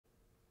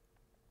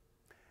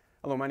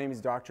Hello, my name is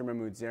Dr.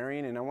 Mahmoud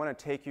Zarian, and I want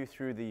to take you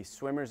through the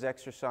swimmer's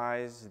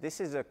exercise. This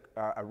is a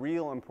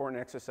real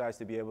important exercise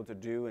to be able to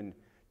do and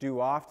do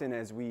often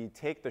as we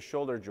take the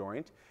shoulder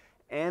joint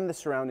and the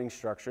surrounding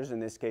structures, in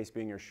this case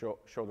being your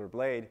shoulder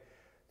blade,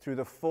 through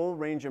the full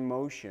range of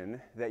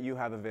motion that you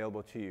have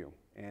available to you.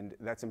 And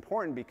that's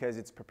important because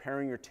it's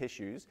preparing your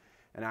tissues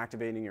and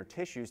activating your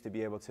tissues to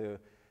be able to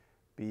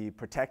be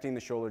protecting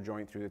the shoulder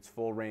joint through its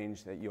full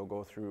range that you'll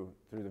go through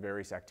the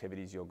various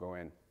activities you'll go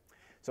in.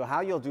 So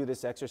how you'll do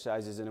this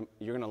exercise is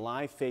you're going to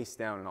lie face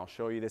down, and I'll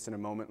show you this in a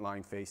moment,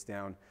 lying face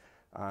down,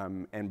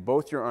 and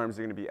both your arms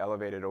are going to be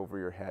elevated over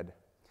your head.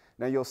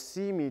 Now you'll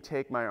see me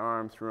take my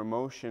arm through a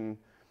motion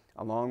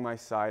along my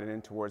side and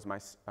in towards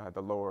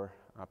the lower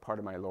part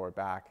of my lower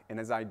back, and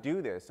as I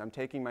do this, I'm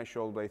taking my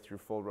shoulder blade through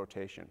full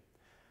rotation.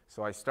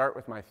 So I start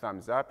with my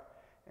thumbs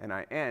up, and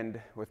I end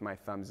with my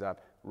thumbs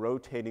up,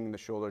 rotating the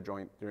shoulder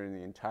joint during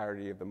the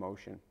entirety of the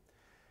motion.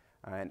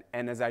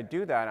 And as I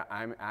do that,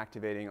 I'm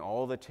activating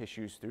all the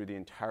tissues through the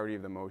entirety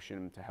of the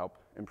motion to help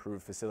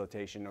improve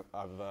facilitation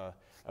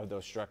of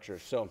those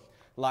structures. So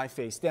lie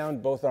face down,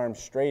 both arms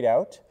straight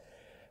out.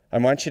 I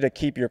want you to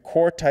keep your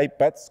core tight,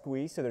 butt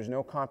squeezed, so there's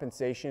no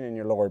compensation in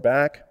your lower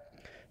back.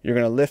 You're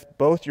going to lift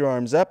both your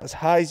arms up as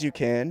high as you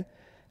can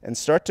and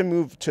start to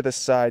move to the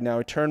side. Now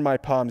I turn my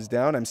palms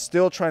down. I'm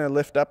still trying to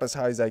lift up as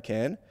high as I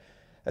can.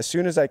 As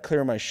soon as I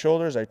clear my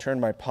shoulders, I turn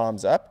my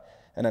palms up,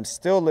 and I'm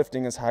still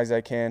lifting as high as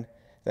I can.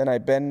 Then I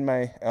bend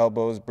my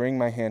elbows, bring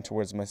my hand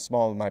towards my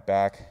small of my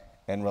back,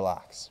 and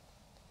relax.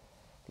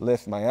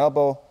 Lift my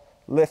elbow,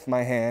 lift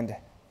my hand,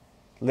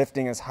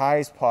 lifting as high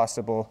as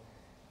possible,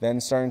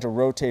 then starting to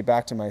rotate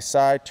back to my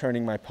side,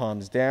 turning my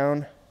palms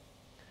down,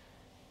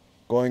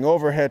 going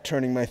overhead,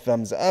 turning my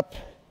thumbs up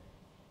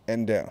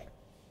and down.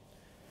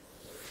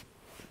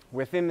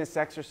 Within this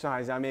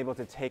exercise, I'm able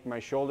to take my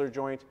shoulder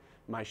joint,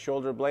 my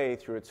shoulder blade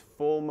through its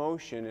full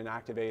motion and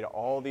activate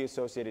all the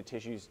associated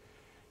tissues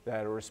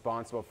that are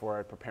responsible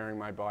for preparing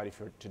my body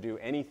to do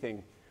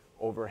anything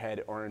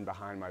overhead or in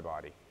behind my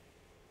body.